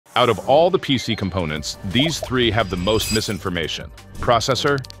Out of all the PC components, these three have the most misinformation: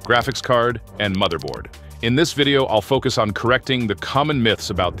 processor, graphics card, and motherboard. In this video, I'll focus on correcting the common myths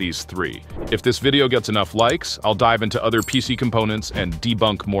about these three. If this video gets enough likes, I'll dive into other PC components and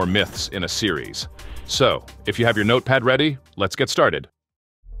debunk more myths in a series. So, if you have your notepad ready, let's get started.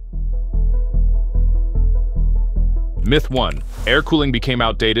 Myth 1. Air cooling became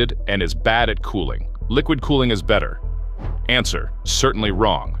outdated and is bad at cooling. Liquid cooling is better. Answer: certainly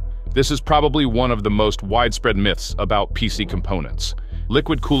wrong. This is probably one of the most widespread myths about PC components.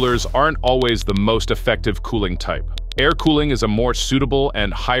 Liquid coolers aren't always the most effective cooling type. Air cooling is a more suitable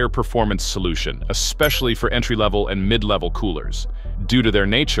and higher performance solution, especially for entry-level and mid-level coolers. Due to their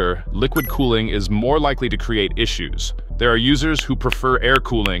nature, liquid cooling is more likely to create issues. There are users who prefer air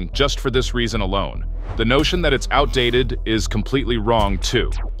cooling just for this reason alone. The notion that it's outdated is completely wrong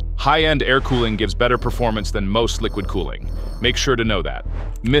too. High-end air cooling gives better performance than most liquid cooling. Make sure to know that.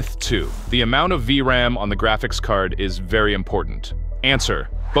 Myth 2. The amount of VRAM on the graphics card is very important. Answer: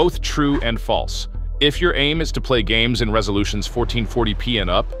 both true and false. If your aim is to play games in resolutions 1440p and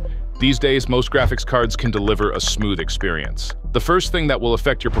up, these days most graphics cards can deliver a smooth experience. The first thing that will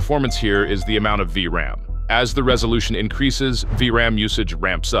affect your performance here is the amount of VRAM. As the resolution increases, VRAM usage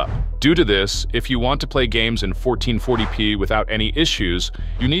ramps up. Due to this, if you want to play games in 1440p without any issues,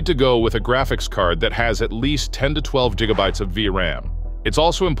 you need to go with a graphics card that has at least 10 to 12 gigabytes of VRAM. It's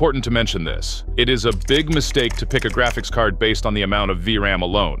also important to mention this. It is a big mistake to pick a graphics card based on the amount of VRAM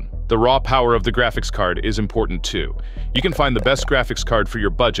alone. The raw power of the graphics card is important too. You can find the best graphics card for your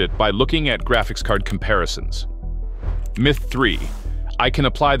budget by looking at graphics card comparisons. Myth 3. I can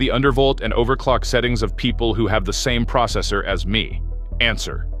apply the undervolt and overclock settings of people who have the same processor as me.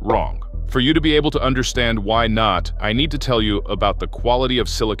 Answer: wrong. For you to be able to understand why not, I need to tell you about the quality of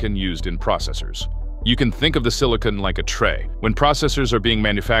silicon used in processors. You can think of the silicon like a tray. When processors are being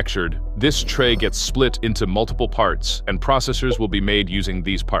manufactured, this tray gets split into multiple parts, and processors will be made using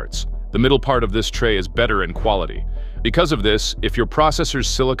these parts. The middle part of this tray is better in quality. Because of this, if your processor's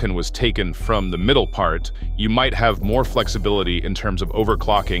silicon was taken from the middle part, you might have more flexibility in terms of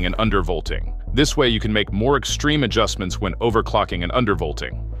overclocking and undervolting. This way you can make more extreme adjustments when overclocking and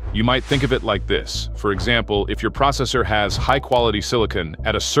undervolting. You might think of it like this. For example, if your processor has high-quality silicon,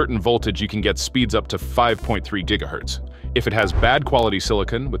 at a certain voltage you can get speeds up to 5.3 GHz. If it has bad quality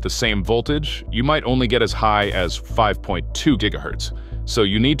silicon with the same voltage, you might only get as high as 5.2 GHz. So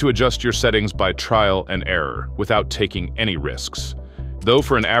you need to adjust your settings by trial and error, without taking any risks. Though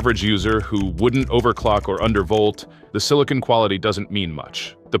for an average user who wouldn't overclock or undervolt, the silicon quality doesn't mean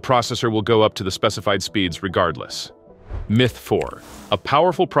much. The processor will go up to the specified speeds regardless. Myth 4. A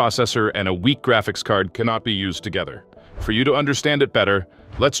powerful processor and a weak graphics card cannot be used together. For you to understand it better,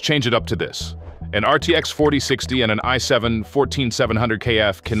 let's change it up to this. An RTX 4060 and an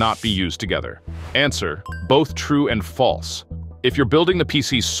i7-14700KF cannot be used together. Answer: both true and false. If you're building the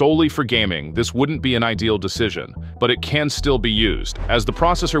PC solely for gaming, this wouldn't be an ideal decision, but it can still be used. As the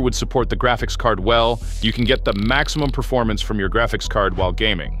processor would support the graphics card well, you can get the maximum performance from your graphics card while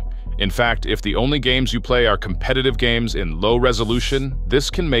gaming. In fact, if the only games you play are competitive games in low resolution,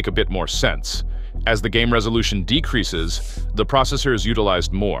 this can make a bit more sense. As the game resolution decreases, the processor is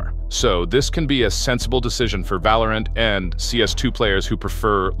utilized more. So this can be a sensible decision for Valorant and CS2 players who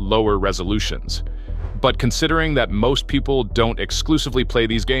prefer lower resolutions. But considering that most people don't exclusively play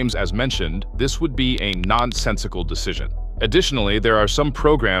these games as mentioned, this would be a nonsensical decision. Additionally, there are some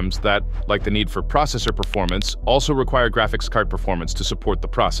programs that, like the need for processor performance, also require graphics card performance to support the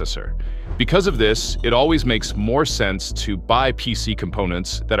processor. Because of this, it always makes more sense to buy PC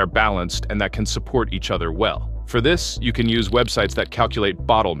components that are balanced and that can support each other well. For this, you can use websites that calculate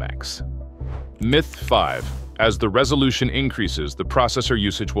bottlenecks. Myth 5. As the resolution increases, the processor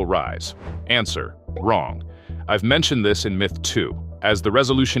usage will rise. Answer: wrong. I've mentioned this in Myth 2. As the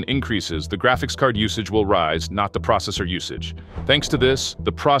resolution increases, the graphics card usage will rise, not the processor usage. Thanks to this,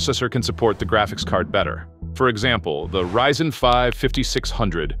 the processor can support the graphics card better. For example, the Ryzen 5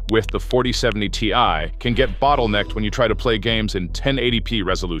 5600 with the 4070 Ti can get bottlenecked when you try to play games in 1080p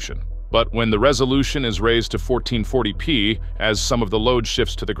resolution. But when the resolution is raised to 1440p, as some of the load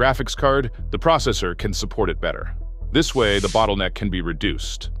shifts to the graphics card, the processor can support it better. This way, the bottleneck can be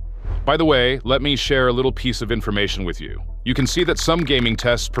reduced. By the way, let me share a little piece of information with you. You can see that some gaming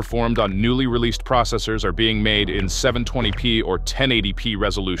tests performed on newly released processors are being made in 720p or 1080p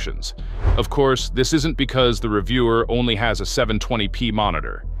resolutions. Of course, this isn't because the reviewer only has a 720p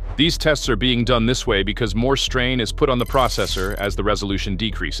monitor. These tests are being done this way because more strain is put on the processor as the resolution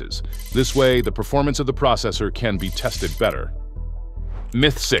decreases. This way, the performance of the processor can be tested better.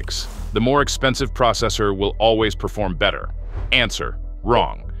 Myth 6. The more expensive processor will always perform better. Answer: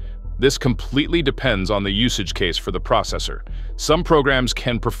 wrong. This completely depends on the usage case for the processor. Some programs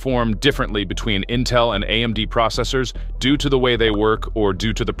can perform differently between Intel and AMD processors due to the way they work or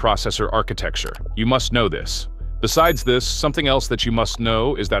due to the processor architecture. You must know this. Besides this, something else that you must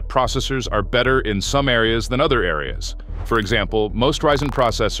know is that processors are better in some areas than other areas. For example, most Ryzen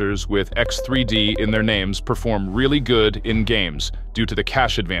processors with X3D in their names perform really good in games due to the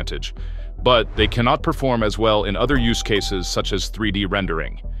cache advantage, but they cannot perform as well in other use cases such as 3D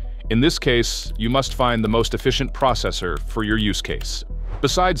rendering. In this case, you must find the most efficient processor for your use case.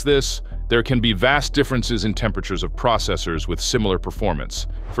 Besides this, there can be vast differences in temperatures of processors with similar performance.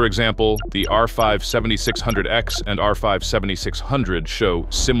 For example, the R5-7600X and R5-7600 show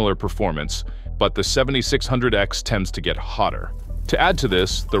similar performance, but the 7600X tends to get hotter. To add to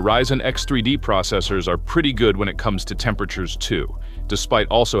this, the Ryzen X3D processors are pretty good when it comes to temperatures too, despite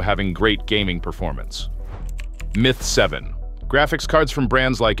also having great gaming performance. Myth 7. Graphics cards from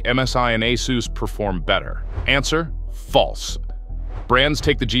brands like MSI and ASUS perform better. Answer: false. Brands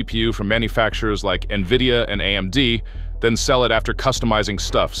take the GPU from manufacturers like NVIDIA and AMD, then sell it after customizing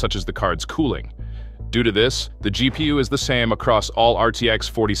stuff such as the card's cooling. Due to this, the GPU is the same across all RTX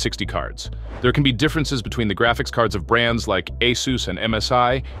 4060 cards. There can be differences between the graphics cards of brands like ASUS and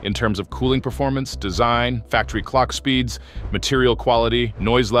MSI in terms of cooling performance, design, factory clock speeds, material quality,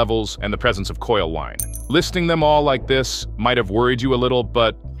 noise levels, and the presence of coil line. Listing them all like this might have worried you a little,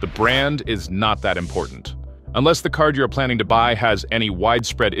 but the brand is not that important. Unless the card you're planning to buy has any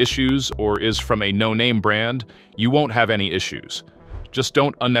widespread issues or is from a no-name brand, you won't have any issues. Just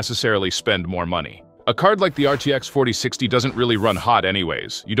don't unnecessarily spend more money. A card like the RTX 4060 doesn't really run hot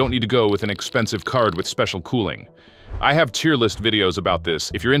anyways. You don't need to go with an expensive card with special cooling. I have tier list videos about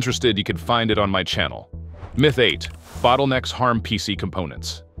this. If you're interested, you can find it on my channel. Myth 8. Bottlenecks harm PC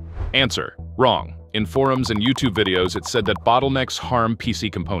components. Answer: wrong. In forums and YouTube videos, it said that bottlenecks harm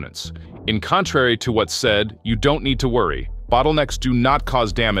PC components. In contrary to what's said, you don't need to worry. Bottlenecks do not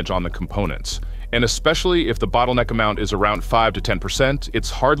cause damage on the components. And especially if the bottleneck amount is around 5 to 10%, it's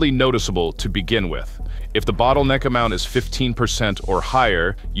hardly noticeable to begin with. If the bottleneck amount is 15% or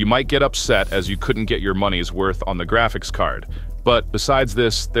higher, you might get upset as you couldn't get your money's worth on the graphics card. But besides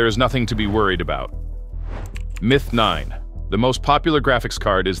this, there is nothing to be worried about. Myth 9. The most popular graphics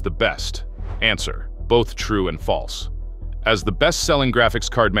card is the best. Answer: both true and false. As the best-selling graphics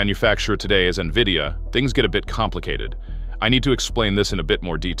card manufacturer today is NVIDIA, things get a bit complicated. I need to explain this in a bit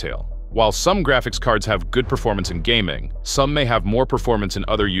more detail. While some graphics cards have good performance in gaming, some may have more performance in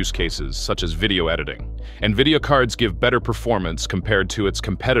other use cases, such as video editing. NVIDIA cards give better performance compared to its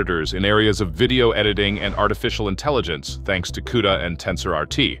competitors in areas of video editing and artificial intelligence, thanks to CUDA and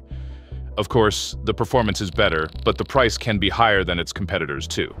TensorRT. Of course, the performance is better, but the price can be higher than its competitors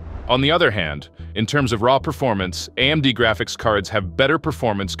too. On the other hand, in terms of raw performance, AMD graphics cards have better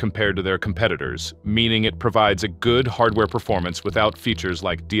performance compared to their competitors, meaning it provides a good hardware performance without features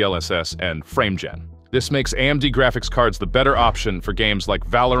like DLSS and FrameGen. This makes AMD graphics cards the better option for games like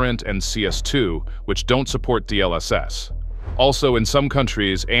Valorant and CS2, which don't support DLSS. Also, in some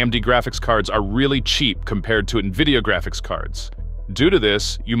countries, AMD graphics cards are really cheap compared to NVIDIA graphics cards. Due to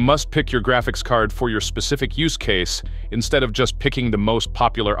this, you must pick your graphics card for your specific use case instead of just picking the most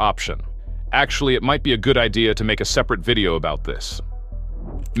popular option. Actually, it might be a good idea to make a separate video about this.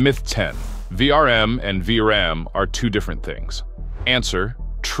 Myth 10. VRM and VRAM are two different things. Answer: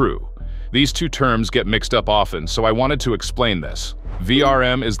 true. These two terms get mixed up often, so I wanted to explain this.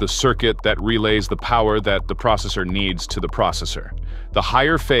 VRM is the circuit that relays the power that the processor needs to the processor. The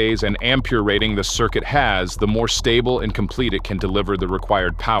higher phase and ampere rating the circuit has, the more stable and complete it can deliver the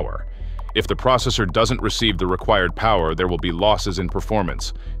required power. If the processor doesn't receive the required power, there will be losses in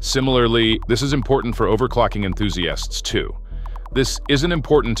performance. Similarly, this is important for overclocking enthusiasts too. This isn't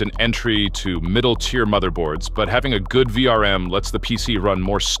important in entry to middle-tier motherboards, but having a good VRM lets the PC run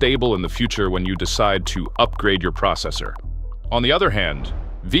more stable in the future when you decide to upgrade your processor. On the other hand,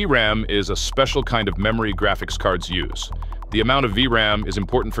 VRAM is a special kind of memory graphics cards use. The amount of VRAM is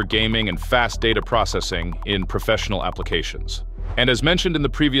important for gaming and fast data processing in professional applications. And as mentioned in the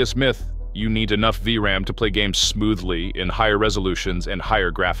previous myth, you need enough VRAM to play games smoothly in higher resolutions and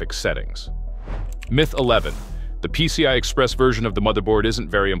higher graphics settings. Myth 11. The PCI Express version of the motherboard isn't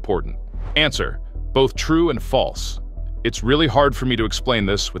very important. Answer: both true and false. It's really hard for me to explain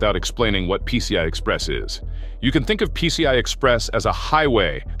this without explaining what PCI Express is. You can think of PCI Express as a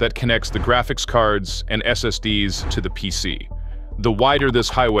highway that connects the graphics cards and SSDs to the PC. The wider this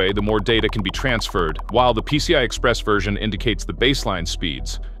highway, the more data can be transferred, while the PCI Express version indicates the baseline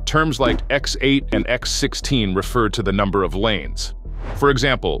speeds. Terms like X8 and X16 refer to the number of lanes. For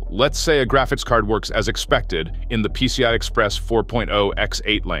example, let's say a graphics card works as expected in the PCI Express 4.0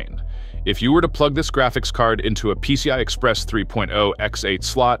 X8 lane. If you were to plug this graphics card into a PCI Express 3.0 x8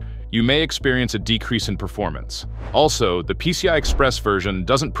 slot, you may experience a decrease in performance. Also, the PCI Express version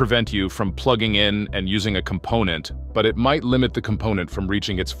doesn't prevent you from plugging in and using a component, but it might limit the component from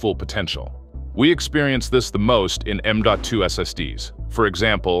reaching its full potential. We experience this the most in M.2 SSDs. For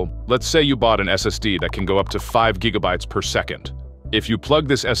example, let's say you bought an SSD that can go up to 5 GB per second. If you plug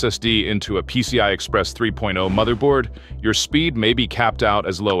this SSD into a PCI Express 3.0 motherboard, your speed may be capped out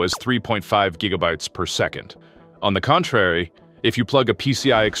as low as 3.5 GB per second. On the contrary, if you plug a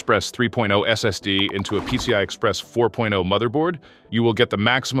PCI Express 3.0 SSD into a PCI Express 4.0 motherboard, you will get the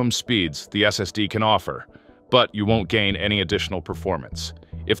maximum speeds the SSD can offer, but you won't gain any additional performance.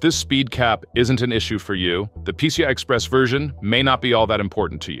 If this speed cap isn't an issue for you, the PCI Express version may not be all that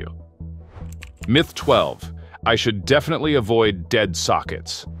important to you. Myth 12. I should definitely avoid dead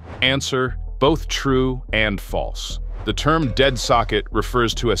sockets. Answer: both true and false. The term dead socket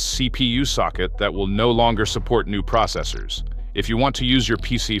refers to a CPU socket that will no longer support new processors. If you want to use your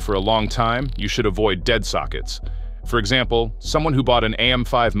PC for a long time, you should avoid dead sockets. For example, someone who bought an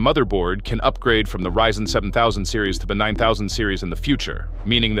AM5 motherboard can upgrade from the Ryzen 7000 series to the 9000 series in the future,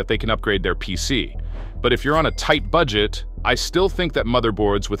 meaning that they can upgrade their PC. But if you're on a tight budget, I still think that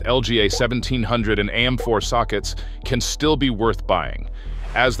motherboards with LGA 1700 and AM4 sockets can still be worth buying.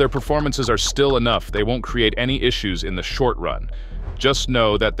 As their performances are still enough, they won't create any issues in the short run. Just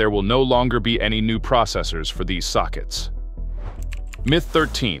know that there will no longer be any new processors for these sockets. Myth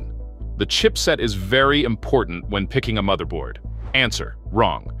 13. The chipset is very important when picking a motherboard. Answer: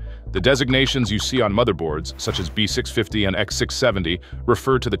 wrong. The designations you see on motherboards, such as B650 and X670,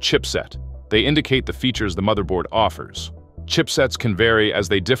 refer to the chipset. They indicate the features the motherboard offers. Chipsets can vary as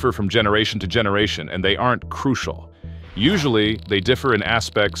they differ from generation to generation, and they aren't crucial. Usually, they differ in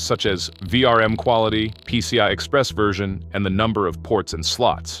aspects such as VRM quality, PCI Express version, and the number of ports and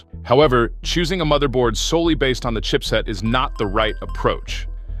slots. However, choosing a motherboard solely based on the chipset is not the right approach.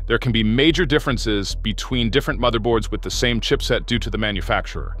 There can be major differences between different motherboards with the same chipset due to the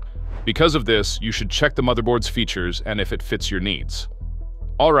manufacturer. Because of this, you should check the motherboard's features and if it fits your needs.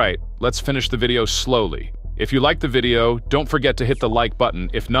 Alright, let's finish the video slowly. If you liked the video, don't forget to hit the like button.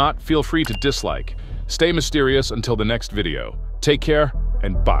 If not, feel free to dislike. Stay mysterious until the next video. Take care,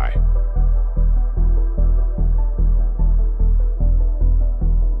 and bye.